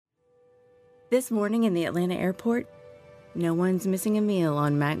This morning in the Atlanta airport, no one's missing a meal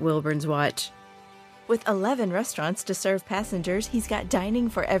on Mac Wilburn's watch. With 11 restaurants to serve passengers, he's got dining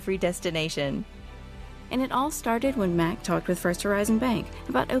for every destination. And it all started when Mac talked with First Horizon Bank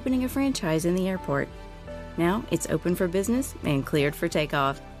about opening a franchise in the airport. Now it's open for business and cleared for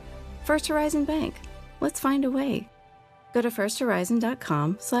takeoff. First Horizon Bank. Let's find a way. Go to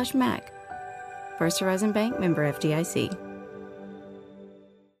firsthorizon.com/Mac. First Horizon Bank, member FDIC.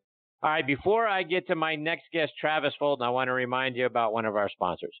 All right, before I get to my next guest, Travis Fulton, I want to remind you about one of our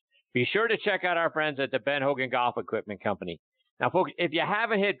sponsors. Be sure to check out our friends at the Ben Hogan Golf Equipment Company. Now, folks, if you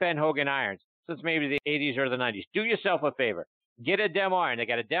haven't hit Ben Hogan irons since maybe the 80s or the 90s, do yourself a favor. Get a demo iron. They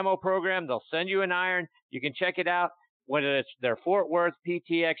got a demo program. They'll send you an iron. You can check it out, whether it's their Fort Worth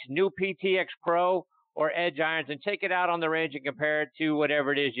PTX, new PTX Pro, or Edge irons, and take it out on the range and compare it to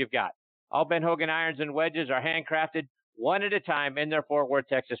whatever it is you've got. All Ben Hogan irons and wedges are handcrafted one at a time in their Fort Worth,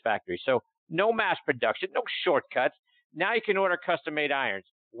 Texas factory. So no mass production, no shortcuts. Now you can order custom-made irons,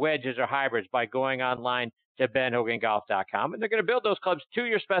 wedges, or hybrids by going online to benhogangolf.com, and they're going to build those clubs to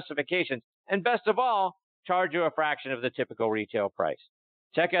your specifications, and best of all, charge you a fraction of the typical retail price.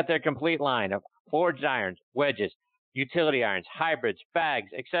 Check out their complete line of forged irons, wedges, utility irons, hybrids,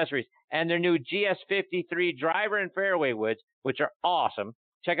 bags, accessories, and their new GS53 driver and fairway woods, which are awesome.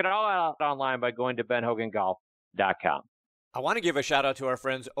 Check it all out online by going to benhogangolf.com. I want to give a shout out to our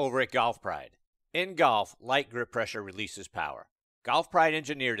friends over at Golf Pride. In golf, light grip pressure releases power. Golf Pride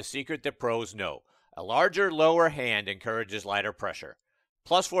engineered a secret that pros know. A larger, lower hand encourages lighter pressure.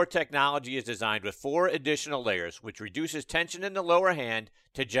 Plus 4 technology is designed with 4 additional layers, which reduces tension in the lower hand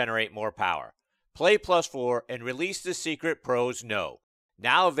to generate more power. Play Plus 4 and release the secret pros know.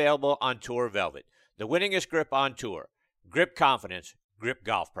 Now available on Tour Velvet, the winningest grip on tour. Grip confidence, grip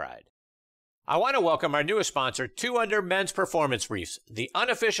golf pride. I want to welcome our newest sponsor, 2 Under Men's Performance Briefs, the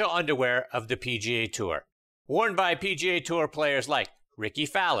unofficial underwear of the PGA Tour. Worn by PGA Tour players like Ricky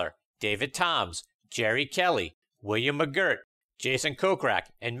Fowler, David Toms, Jerry Kelly, William McGirt, Jason Kokrak,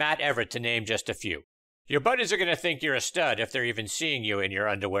 and Matt Everett, to name just a few. Your buddies are going to think you're a stud if they're even seeing you in your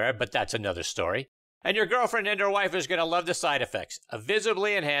underwear, but that's another story. And your girlfriend and her wife is going to love the side effects, a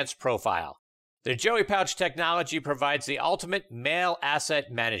visibly enhanced profile. The Joey Pouch technology provides the ultimate male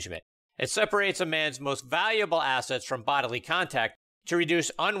asset management. It separates a man's most valuable assets from bodily contact to reduce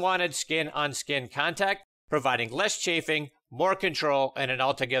unwanted skin-on-skin contact, providing less chafing, more control, and an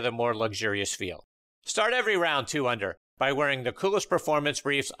altogether more luxurious feel. Start every round 2 Under by wearing the coolest performance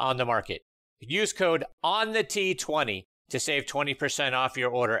briefs on the market. Use code ONTHET20 to save 20% off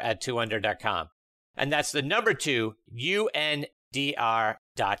your order at 2under.com. And that's the number 2, UNDR.com.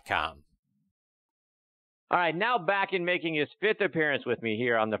 All right, now back in making his 5th appearance with me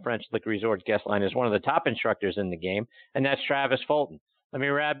here on the French Lick Resorts guest line is one of the top instructors in the game, and that's Travis Fulton. Let me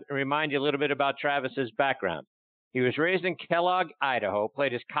remind you a little bit about Travis's background. He was raised in Kellogg, Idaho,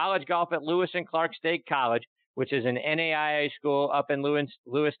 played his college golf at Lewis and Clark State College, which is an NAIA school up in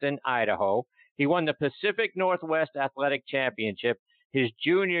Lewiston, Idaho. He won the Pacific Northwest Athletic Championship his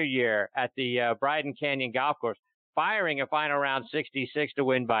junior year at the Bryden Canyon Golf Course, firing a final round 66 to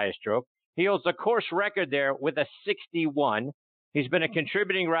win by a stroke. He holds the course record there with a 61. He's been a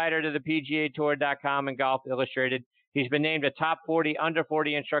contributing writer to the PGA Tour.com and Golf Illustrated. He's been named a top 40 under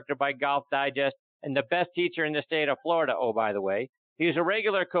 40 instructor by Golf Digest and the best teacher in the state of Florida, oh, by the way. He's a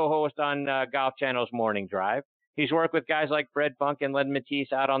regular co-host on Golf Channel's Morning Drive. He's worked with guys like Fred Funk and Len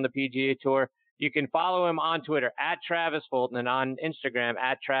Matisse out on the PGA Tour. You can follow him on Twitter at Travis Fulton and on Instagram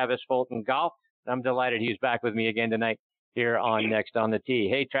at Travis Fulton Golf. I'm delighted he's back with me again tonight here on Next on the Tee.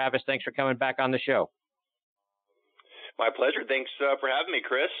 Hey, Travis, thanks for coming back on the show. My pleasure. Thanks for having me,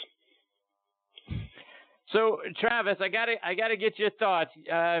 Chris. So, Travis, I gotta get your thoughts.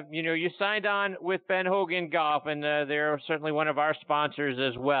 You signed on with Ben Hogan Golf, and they're certainly one of our sponsors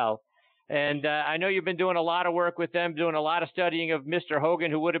as well. And I know you've been doing a lot of work with them, doing a lot of studying of Mr.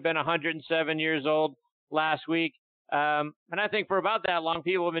 Hogan, who would have been 107 years old last week. And I think for about that long,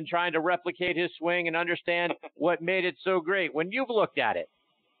 people have been trying to replicate his swing and understand what made it so great. When you've looked at it,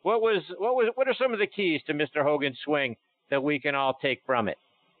 what are some of the keys to Mr. Hogan's swing that we can all take from it?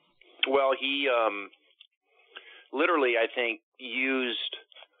 Well, he literally, I think, used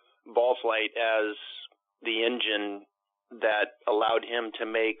ball flight as the engine that allowed him to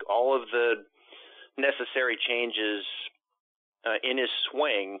make all of the necessary changes in his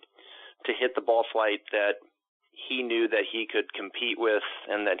swing to hit the ball flight that he knew that he could compete with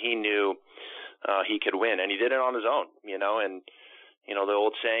and that he knew he could win. And he did it on his own, and, the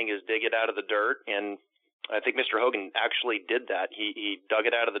old saying is dig it out of the dirt. And I think Mr. Hogan actually did that. He dug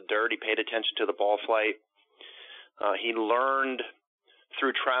it out of the dirt. He paid attention to the ball flight. He learned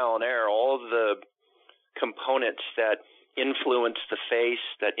through trial and error, all of the components that influence the face,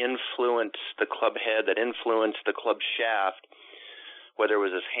 that influence the club head, that influence the club shaft, whether it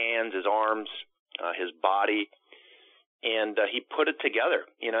was his hands, his arms, his body, and he put it together.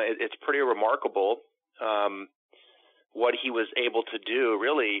 It's pretty remarkable what he was able to do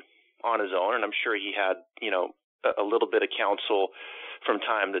really on his own, and I'm sure he had, a little bit of counsel from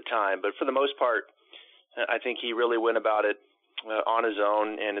time to time, but for the most part, I think he really went about it on his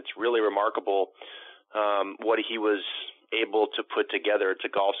own, and it's really remarkable what he was able to put together. It's a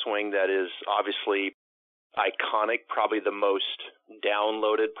golf swing that is obviously iconic, probably the most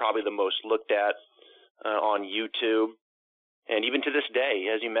downloaded, probably the most looked at on YouTube. And even to this day,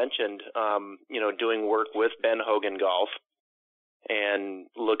 as you mentioned, doing work with Ben Hogan Golf and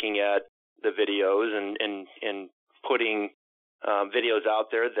looking at the videos and putting videos out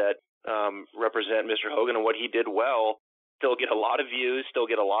there that represent Mr. Hogan and what he did well, still get a lot of views, still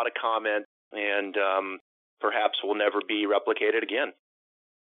get a lot of comments, and perhaps will never be replicated again.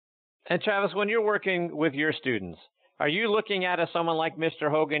 And Travis, when you're working with your students, are you looking at someone like Mr.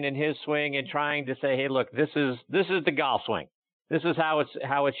 Hogan and his swing and trying to say, hey, look, this is the golf swing. This is how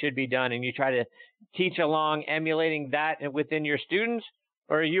it should be done, and you try to teach along emulating that within your students?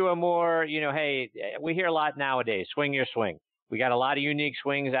 Or are you a more, hey, we hear a lot nowadays, swing your swing. We got a lot of unique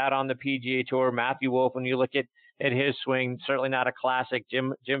swings out on the PGA Tour. Matthew Wolff, when you look at his swing, certainly not a classic.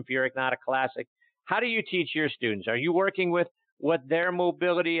 Jim Furyk, not a classic. How do you teach your students? Are you working with what their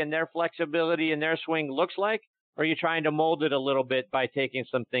mobility and their flexibility and their swing looks like? Or are you trying to mold it a little bit by taking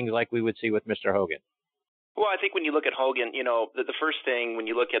some things like we would see with Mr. Hogan? Well, I think when you look at Hogan, the first thing when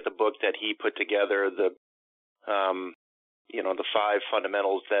you look at the book that he put together, the 5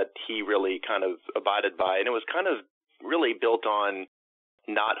 fundamentals that he really kind of abided by, and it was kind of really built on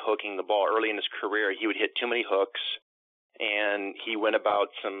not hooking the ball. Early in his career, he would hit too many hooks, and he went about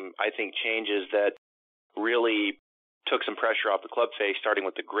some, I think, changes that really took some pressure off the club face, starting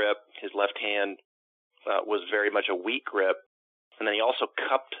with the grip. His left hand was very much a weak grip, and then he also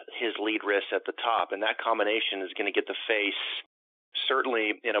cupped his lead wrist at the top, and that combination is going to get the face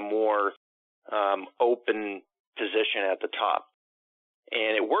certainly in a more open position at the top.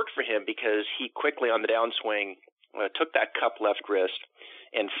 And it worked for him because he quickly on the downswing took that cupped left wrist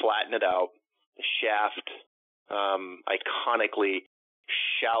and flattened it out. The shaft iconically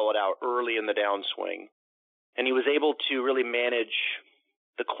shallowed out early in the downswing. And he was able to really manage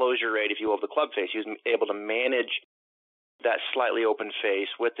the closure rate, if you will, of the club face. He was able to manage that slightly open face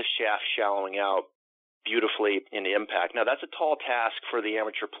with the shaft shallowing out beautifully in impact. Now, that's a tall task for the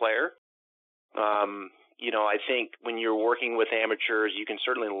amateur player. I think when you're working with amateurs, you can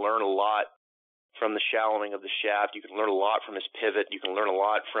certainly learn a lot from the shallowing of the shaft. You can learn a lot from his pivot. You can learn a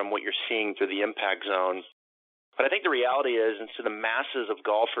lot from what you're seeing through the impact zone. But I think the reality is, and to the masses of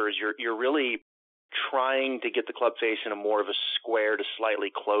golfers, you're really trying to get the club face in a more of a square to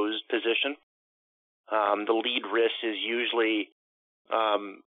slightly closed position. The lead wrist is usually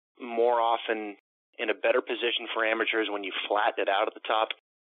more often in a better position for amateurs when you flatten it out at the top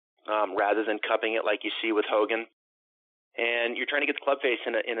rather than cupping it like you see with Hogan. And you're trying to get the club face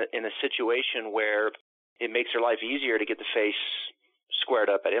in a situation where it makes their life easier to get the face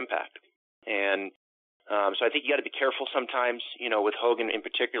squared up at impact. And so I think you got to be careful sometimes, with Hogan in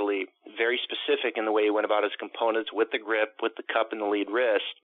particularly, very specific in the way he went about his components with the grip, with the cup and the lead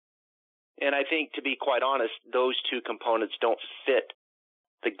wrist. And I think, to be quite honest, those two components don't fit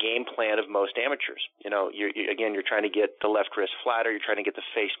the game plan of most amateurs. You're trying to get the left wrist flatter, you're trying to get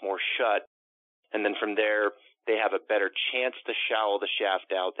the face more shut, and then from there, they have a better chance to shallow the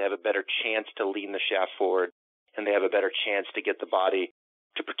shaft out, they have a better chance to lean the shaft forward, and they have a better chance to get the body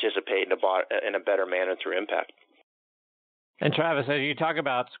to participate in a better manner through impact. And Travis, as you talk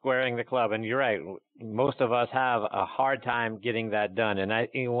about squaring the club, and you're right, most of us have a hard time getting that done.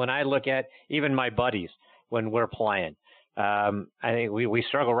 And when I look at even my buddies when we're playing, I think we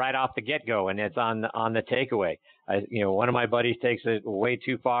struggle right off the get-go, and it's on the takeaway. One of my buddies takes it way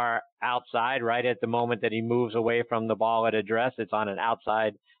too far outside right at the moment that he moves away from the ball at address. It's on an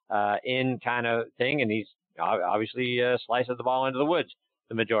outside in kind of thing, and he's obviously slices the ball into the woods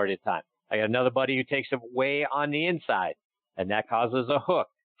the majority of the time. I got another buddy who takes it way on the inside, and that causes a hook.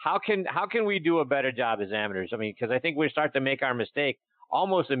 How can we do a better job as amateurs? I mean, because I think we start to make our mistake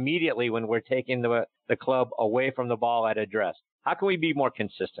almost immediately when we're taking the club away from the ball at address. How can we be more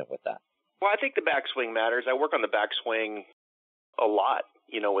consistent with that? Well, I think the backswing matters. I work on the backswing a lot,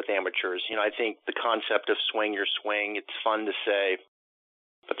 with amateurs. I think the concept of swing your swing, it's fun to say.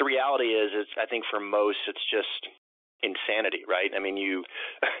 But the reality is, I think for most, it's just insanity, right? I mean, you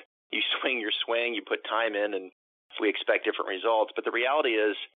swing your swing, you put time in, and we expect different results. But the reality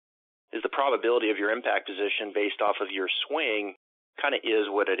is the probability of your impact position based off of your swing kind of is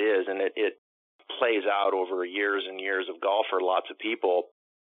what it is, and it plays out over years and years of golf for lots of people.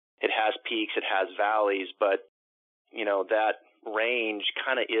 It has peaks, it has valleys, but that range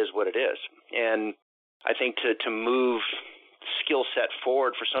kind of is what it is. And I think to move skill set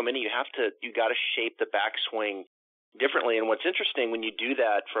forward for so many, you got to shape the backswing differently. And what's interesting when you do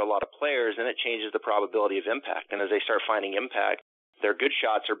that for a lot of players, then it changes the probability of impact. And as they start finding impact, their good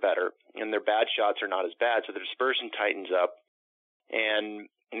shots are better and their bad shots are not as bad. So the dispersion tightens up. And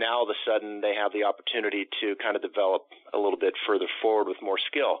now all of a sudden they have the opportunity to kind of develop a little bit further forward with more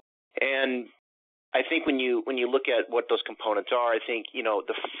skill. And I think when you look at what those components are, I think,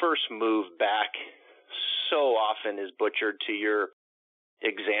 the first move back so often is butchered to your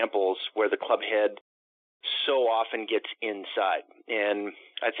examples where the club head so often gets inside. And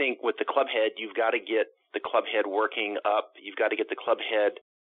I think with the club head, you've got to get the club head working up. You've got to get the club head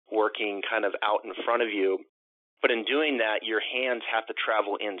working kind of out in front of you. But in doing that, your hands have to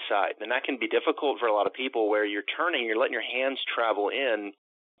travel inside. And that can be difficult for a lot of people where you're turning, you're letting your hands travel in,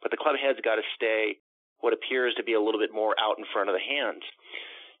 but the club head's got to stay what appears to be a little bit more out in front of the hands.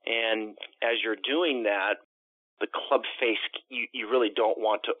 And as you're doing that, the club face, you really don't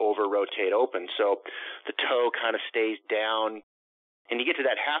want to over-rotate open. So the toe kind of stays down. And you get to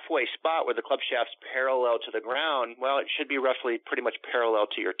that halfway spot where the club shaft's parallel to the ground, well, it should be roughly pretty much parallel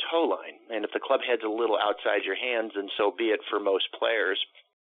to your toe line. And if the club head's a little outside your hands, then so be it for most players.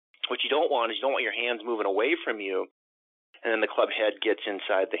 What you don't want is you don't want your hands moving away from you, and then the club head gets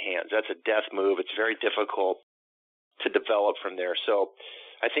inside the hands. That's a death move. It's very difficult to develop from there. So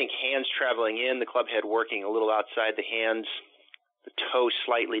I think hands traveling in, the club head working a little outside the hands, the toe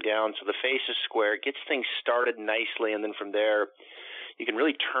slightly down so the face is square, gets things started nicely, and then from there you can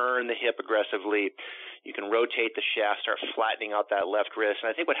really turn the hip aggressively. You can rotate the shaft, start flattening out that left wrist. And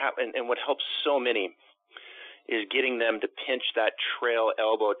I think what helps so many is getting them to pinch that trail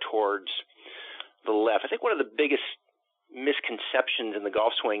elbow towards the left. I think one of the biggest misconceptions in the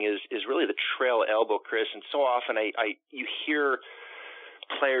golf swing is really the trail elbow, Chris. And so often you hear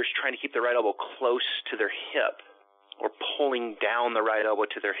players trying to keep the right elbow close to their hip or pulling down the right elbow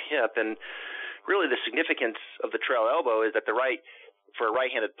to their hip. And really the significance of the trail elbow is that for a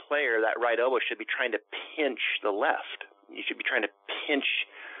right-handed player, that right elbow should be trying to pinch the left. You should be trying to pinch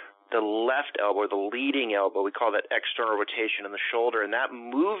the left elbow, the leading elbow. We call that external rotation in the shoulder. And that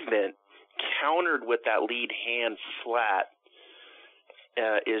movement countered with that lead hand flat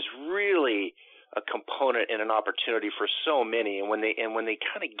is really a component and an opportunity for so many. And when they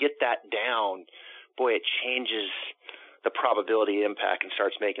kind of get that down, boy, it changes the probability of impact and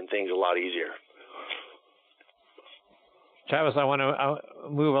starts making things a lot easier. Travis, I want to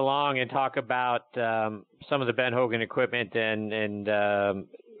move along and talk about some of the Ben Hogan equipment and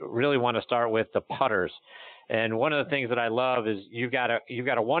really want to start with the putters. And one of the things that I love is you've got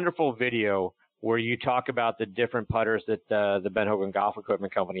a wonderful video where you talk about the different putters that the Ben Hogan Golf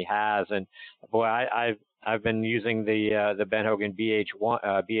Equipment Company has. And boy, I've been using the Ben Hogan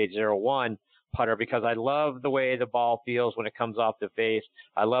BH01 putter because I love the way the ball feels when it comes off the face.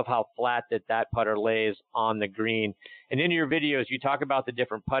 I love how flat that putter lays on the green. And in your videos, you talk about the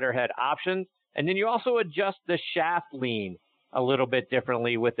different putter head options, and then you also adjust the shaft lean a little bit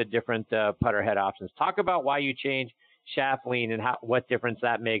differently with the different putter head options. Talk about why you change shaft lean and what difference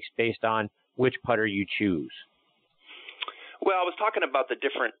that makes based on which putter you choose. Well, I was talking about the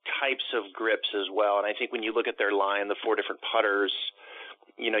different types of grips as well, and I think when you look at their line, the four different putters,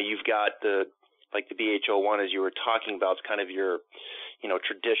 you've got the BH01, as you were talking about, it's kind of your,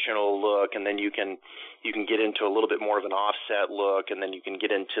 traditional look, and then you can get into a little bit more of an offset look, and then you can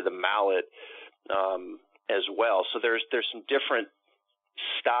get into the mallet as well. So there's some different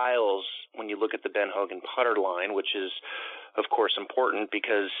styles when you look at the Ben Hogan putter line, which is, of course, important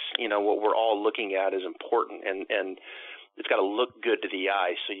because, what we're all looking at is important, and it's got to look good to the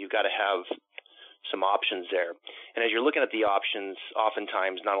eye. So you've got to have some options there. And as you're looking at the options,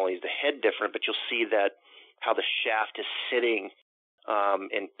 oftentimes not only is the head different, but you'll see that how the shaft is sitting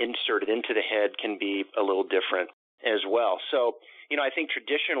and inserted into the head can be a little different as well. So, I think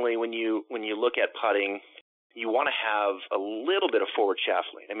traditionally when you look at putting, you want to have a little bit of forward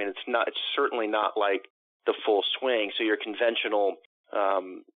shaft lean. I mean, it's certainly not like the full swing. So your conventional,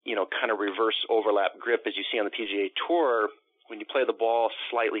 kind of reverse overlap grip as you see on the PGA Tour, when you play the ball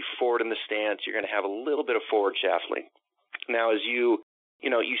slightly forward in the stance, you're going to have a little bit of forward shaft lean. Now, as you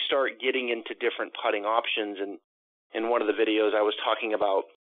start getting into different putting options, and in one of the videos I was talking about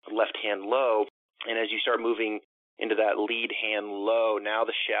left hand low, and as you start moving into that lead hand low, now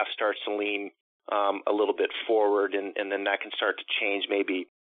the shaft starts to lean a little bit forward, and then that can start to change maybe,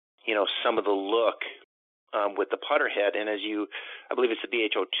 some of the look with the putter head. And I believe it's the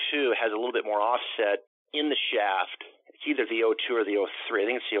BH02, has a little bit more offset in the shaft. It's either the 02 or the 03. I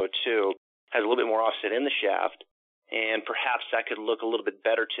think it's the 02. Has a little bit more offset in the shaft, and perhaps that could look a little bit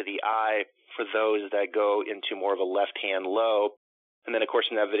better to the eye for those that go into more of a left-hand low. And then, of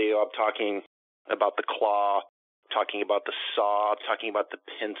course, in that video, I'm talking about the claw, talking about the saw, talking about the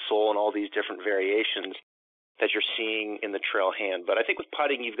pencil, and all these different variations that you're seeing in the trail hand. But I think with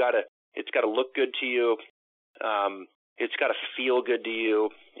putting, it's got to look good to you. It's got to feel good to you.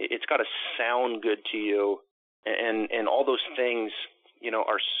 It's got to sound good to you. And all those things,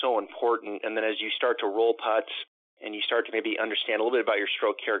 are so important. And then as you start to roll putts and you start to maybe understand a little bit about your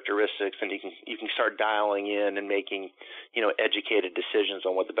stroke characteristics, then you can start dialing in and making, educated decisions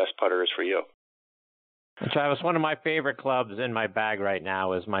on what the best putter is for you. Travis, one of my favorite clubs in my bag right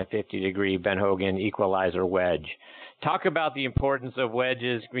now is my 50-degree Ben Hogan Equalizer wedge. Talk about the importance of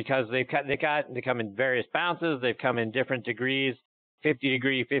wedges, because they come in various bounces. They've come in different degrees,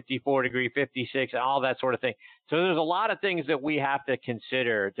 50-degree, 54-degree, 56, and all that sort of thing. So there's a lot of things that we have to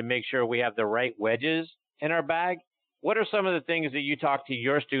consider to make sure we have the right wedges in our bag. What are some of the things that you talk to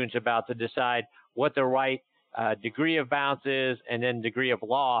your students about to decide what the right degree of bounce is, and then degree of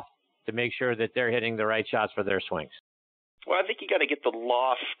loft, to make sure that they're hitting the right shots for their swings? Well, I think you got to get the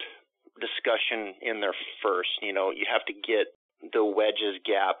loft discussion in there first. You have to get the wedges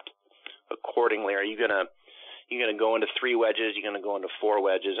gapped accordingly. Are you going to go into 3 wedges? You're going to go into 4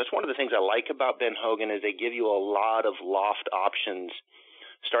 wedges? That's one of the things I like about Ben Hogan, is they give you a lot of loft options,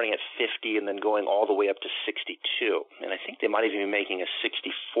 starting at 50 and then going all the way up to 62. And I think they might even be making a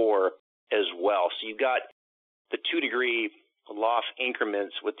 64 as well. So you got the 2-degree loft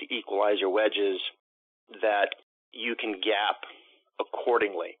increments with the equalizer wedges that you can gap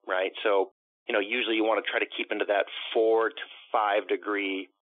accordingly, right? So, usually you want to try to keep into that 4 to 5 degree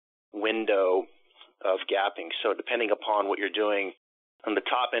window of gapping. So depending upon what you're doing on the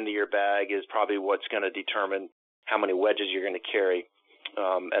top end of your bag is probably what's going to determine how many wedges you're going to carry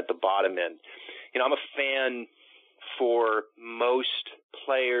at the bottom end. I'm a fan for most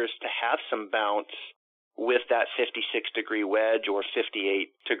players to have some bounce with that 56-degree wedge or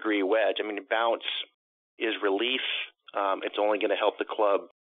 58-degree wedge. I mean, bounce is relief. It's only going to help the club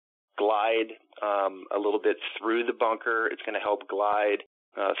glide a little bit through the bunker. It's going to help glide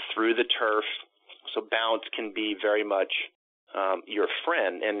through the turf. So bounce can be very much your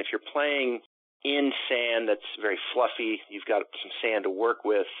friend. And if you're playing in sand that's very fluffy, you've got some sand to work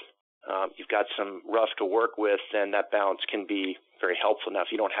with, you've got some rough to work with, then that bounce can be very helpful. Now,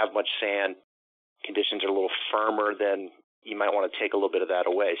 if you don't have much sand, conditions are a little firmer, then you might want to take a little bit of that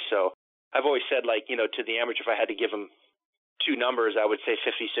away. So I've always said, to the amateur, if I had to give them 2 numbers, I would say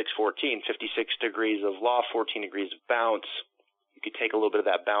 56-14, 56 degrees of loft, 14 degrees of bounce. You could take a little bit of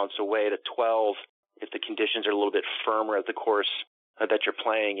that bounce away to 12 if the conditions are a little bit firmer at the course that you're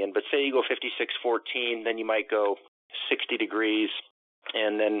playing in. But say you go 56-14, then you might go 60 degrees,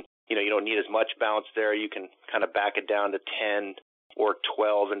 and then, you don't need as much bounce there. You can kind of back it down to 10 or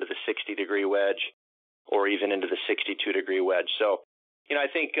 12 into the 60-degree wedge, or even into the 62-degree wedge. So, I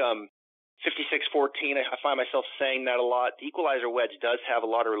think 56-14, I find myself saying that a lot. The equalizer wedge does have a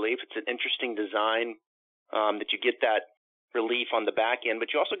lot of relief. It's an interesting design that you get that relief on the back end,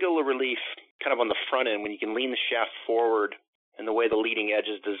 but you also get a little relief kind of on the front end when you can lean the shaft forward, and the way the leading edge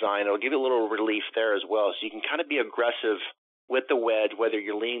is designed, it'll give you a little relief there as well. So you can kind of be aggressive with the wedge, whether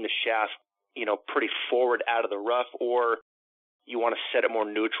you're leaning the shaft, pretty forward out of the rough, or you want to set it more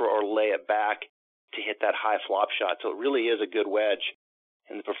neutral or lay it back to hit that high flop shot. So it really is a good wedge,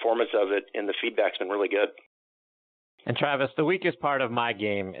 and the performance of it and the feedback's been really good. And Travis, the weakest part of my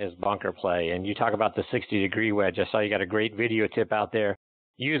game is bunker play. And you talk about the 60-degree wedge. I saw you got a great video tip out there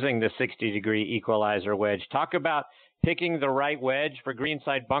using the 60-degree equalizer wedge. Talk about picking the right wedge for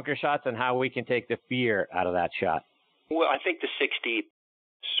greenside bunker shots and how we can take the fear out of that shot. Well, I think the 60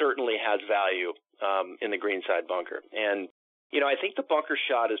 certainly has value in the greenside bunker. And, I think the bunker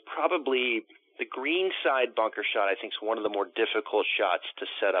shot is probably the greenside bunker shot, I think, is one of the more difficult shots to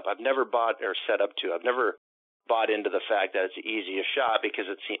set up. I've never bought into the fact that it's the easiest shot because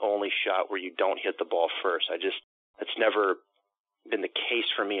it's the only shot where you don't hit the ball first. That's never been the case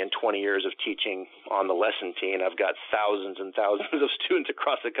for me in 20 years of teaching on the lesson tee, and I've got thousands and thousands of students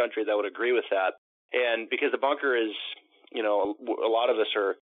across the country that would agree with that. And because the bunker is, a lot of us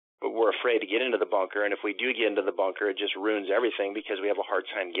we're afraid to get into the bunker, and if we do get into the bunker, it just ruins everything because we have a hard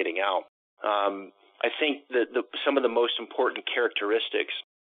time getting out. I think that some of the most important characteristics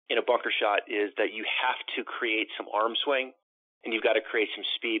in a bunker shot is that you have to create some arm swing and you've got to create some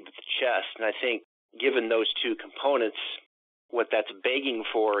speed with the chest. And I think given those two components, what that's begging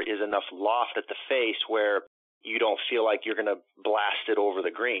for is enough loft at the face where you don't feel like you're going to blast it over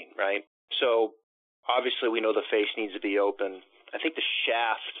the green, right? So obviously we know the face needs to be open. I think the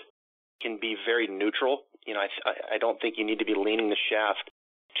shaft can be very neutral. I don't think you need to be leaning the shaft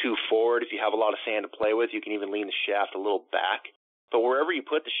too forward. If you have a lot of sand to play with, you can even lean the shaft a little back. But wherever you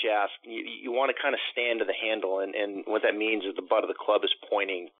put the shaft, you want to kind of stand to the handle, and what that means is the butt of the club is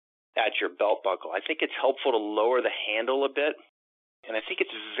pointing at your belt buckle. I think it's helpful to lower the handle a bit, and I think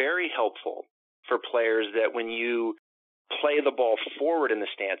it's very helpful for players that when you play the ball forward in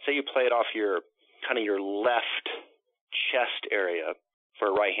the stance, say you play it off your left chest area for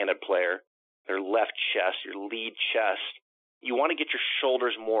a right-handed player, their left chest, your lead chest, you want to get your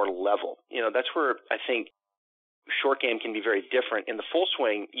shoulders more level. That's where I think short game can be very different. In the full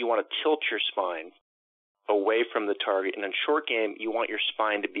swing, you want to tilt your spine away from the target. And in short game, you want your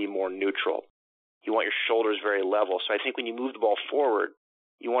spine to be more neutral. You want your shoulders very level. So I think when you move the ball forward,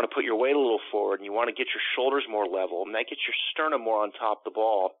 you want to put your weight a little forward, and you want to get your shoulders more level, and that gets your sternum more on top of the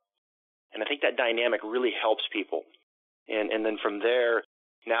ball. And I think that dynamic really helps people. And then from there,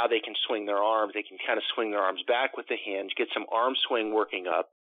 now they can swing their arms. They can kind of swing their arms back with the hinge, get some arm swing working up.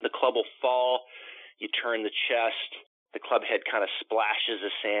 The club will fall. You turn the chest. The club head kind of splashes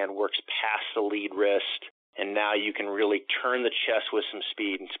the sand, works past the lead wrist, and now you can really turn the chest with some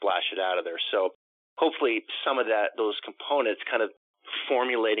speed and splash it out of there. So hopefully some of those components kind of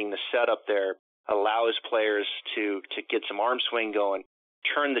formulating the setup there allows players to get some arm swing going,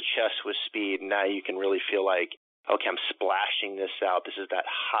 turn the chest with speed, and now you can really feel like, okay, I'm splashing this out. This is that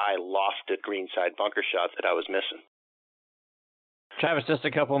high, lofted greenside bunker shot that I was missing. Travis, just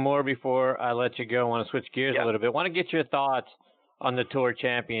a couple more before I let you go. I want to switch gears a little bit. I want to get your thoughts on the Tour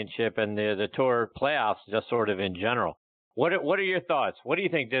Championship and the Tour playoffs, just sort of in general. What are your thoughts? What do you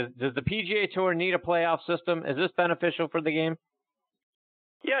think? Does the PGA Tour need a playoff system? Is this beneficial for the game?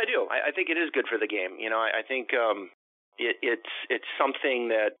 Yeah, I do. I think it is good for the game. I think it's something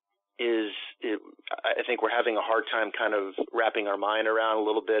that I think we're having a hard time kind of wrapping our mind around a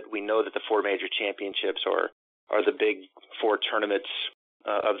little bit. We know that the four major championships are the big four tournaments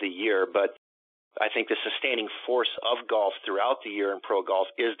of the year, but I think the sustaining force of golf throughout the year in pro golf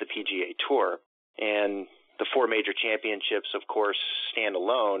is the PGA Tour. And the four major championships, of course, stand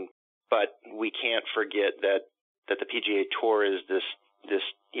alone, but we can't forget that the PGA Tour is this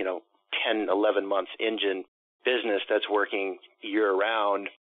 10, 11 months engine business that's working year round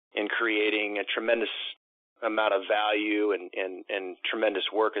and creating a tremendous amount of value and tremendous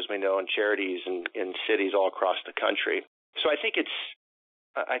work, as we know, in charities and in cities all across the country. So I think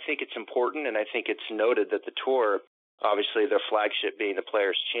it's important, and I think it's noted that the Tour, obviously their flagship being the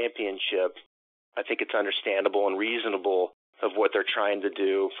Players' Championship, I think it's understandable and reasonable of what they're trying to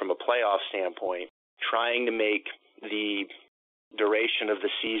do from a playoff standpoint, trying to make the duration of the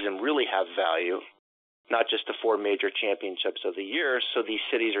season really have value, not just the four major championships of the year. So these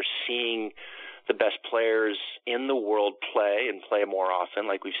cities are seeing the best players in the world play and play more often,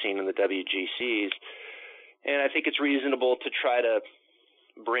 like we've seen in the WGCs. And I think it's reasonable to try to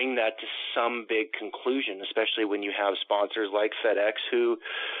bring that to some big conclusion, especially when you have sponsors like FedEx who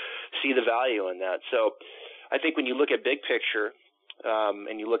see the value in that. So I think when you look at big picture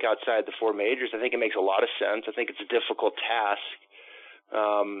and you look outside the four majors, I think it makes a lot of sense. I think it's a difficult task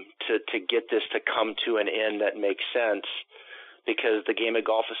to get this to come to an end that makes sense, because the game of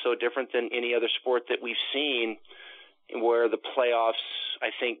golf is so different than any other sport that we've seen, where the playoffs,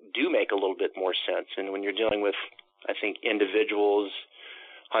 I think, do make a little bit more sense. And when you're dealing with, I think, individuals,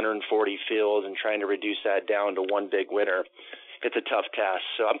 140 fields, and trying to reduce that down to one big winner, it's a tough task.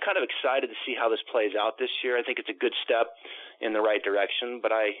 So I'm kind of excited to see how this plays out this year. I think it's a good step in the right direction,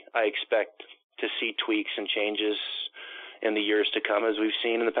 but I expect to see tweaks and changes in the years to come, as we've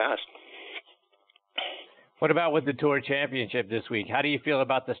seen in the past. What about with the Tour Championship this week? How do you feel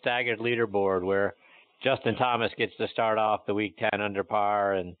about the staggered leaderboard, where Justin Thomas gets to start off the week 10 under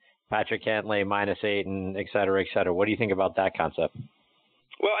par and Patrick Cantlay -8 and et cetera, et cetera? What do you think about that concept?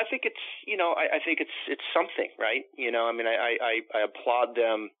 Well, I think I think it's something, right? I applaud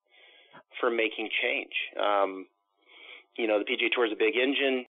them for making change. The PGA Tour is a big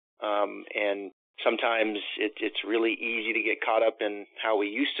engine, and sometimes it's really easy to get caught up in how we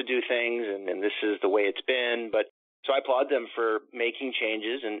used to do things, and this is the way it's been. But so I applaud them for making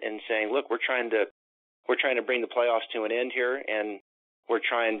changes and saying, look, we're trying to bring the playoffs to an end here, and we're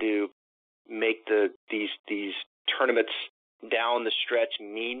trying to make these tournaments down the stretch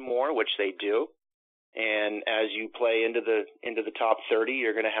mean more, which they do. And as you play into the top 30,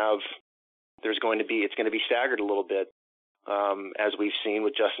 it's going to be staggered a little bit. as we've seen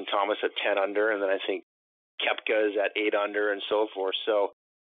with Justin Thomas at 10 under, and then I think Koepka is at 8 under and so forth. So,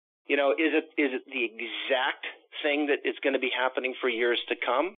 is it the exact thing that is going to be happening for years to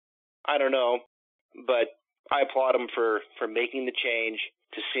come? I don't know, but I applaud him for making the change,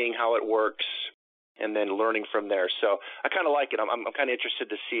 to seeing how it works, and then learning from there. So I kind of like it. I'm kind of interested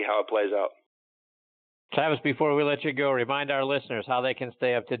to see how it plays out. Travis, before we let you go, remind our listeners how they can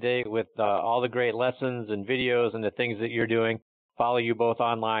stay up to date with all the great lessons and videos and the things that you're doing. Follow you both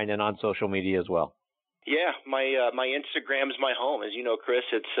online and on social media as well. Yeah, my Instagram's my home. As you know, Chris,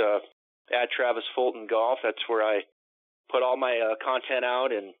 it's at Travis Fulton Golf. That's where I put all my content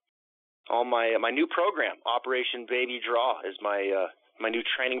out, and all my new program, Operation Baby Draw, is my new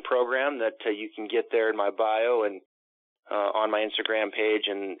training program that you can get there in my bio and on my Instagram page.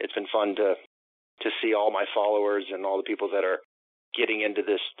 And it's been fun to see all my followers and all the people that are getting into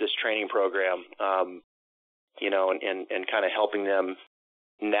this training program, and kind of helping them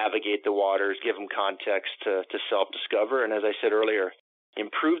navigate the waters, give them context to self-discover. And as I said earlier,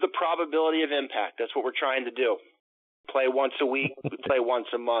 improve the probability of impact. That's what we're trying to do. Play once a week, play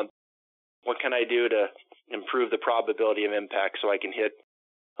once a month. What can I do to improve the probability of impact so I can hit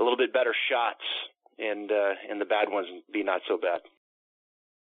a little bit better shots and the bad ones be not so bad?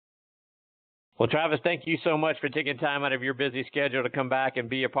 Well, Travis, thank you so much for taking time out of your busy schedule to come back and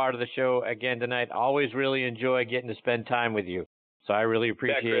be a part of the show again tonight. Always really enjoy getting to spend time with you. So I really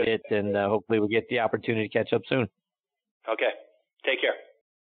appreciate it, and hopefully we'll get the opportunity to catch up soon. Okay. Take care.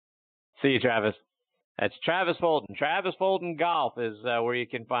 See you, Travis. That's Travis Fulton. Travis Fulton Golf is where you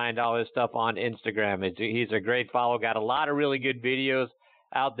can find all his stuff on Instagram. He's a great follow. Got a lot of really good videos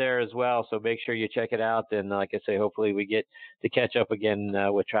out there as well, so make sure you check it out. And like I say, hopefully we get to catch up again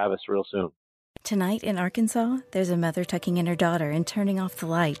with Travis real soon. Tonight in Arkansas, there's a mother tucking in her daughter and turning off the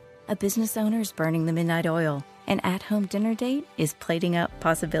light. A business owner's burning the midnight oil. An at-home dinner date is plating up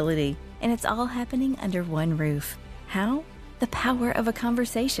possibility. And it's all happening under one roof. How? The power of a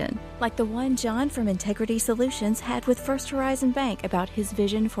conversation, like the one John from Integrity Solutions had with First Horizon Bank about his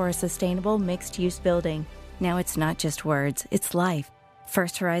vision for a sustainable mixed-use building. Now it's not just words, it's life.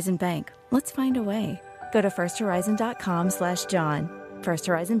 First Horizon Bank. Let's find a way. Go to firsthorizon.com/John. First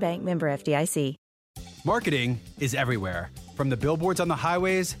Horizon Bank, member FDIC. Marketing is everywhere. From the billboards on the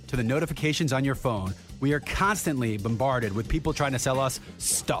highways to the notifications on your phone, we are constantly bombarded with people trying to sell us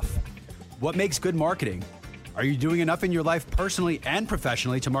stuff. What makes good marketing? Are you doing enough in your life personally and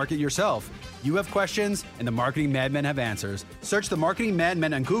professionally to market yourself? You have questions, and the Marketing Madmen have answers. Search the Marketing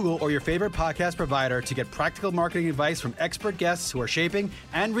Madmen on Google or your favorite podcast provider to get practical marketing advice from expert guests who are shaping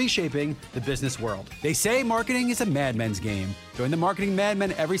and reshaping the business world. They say marketing is a madmen's game. Join the Marketing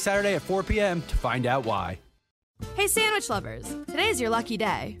Madmen every Saturday at 4 p.m. to find out why. Hey sandwich lovers, today's your lucky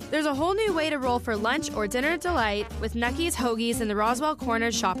day. There's a whole new way to roll for lunch or dinner delight with Nucky's Hoagies in the Roswell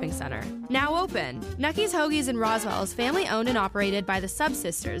Corners Shopping Center. Now open. Nucky's Hoagies in Roswell is family owned and operated by the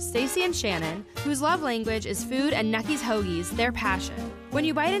Sub-Sisters, Stacy and Shannon, whose love language is food, and Nucky's Hoagies, their passion. When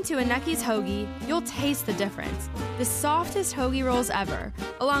you bite into a Nucky's Hoagie, you'll taste the difference. The softest hoagie rolls ever,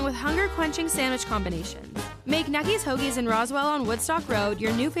 along with hunger-quenching sandwich combinations. Make Nucky's Hoagies in Roswell on Woodstock Road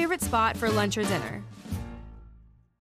your new favorite spot for lunch or dinner.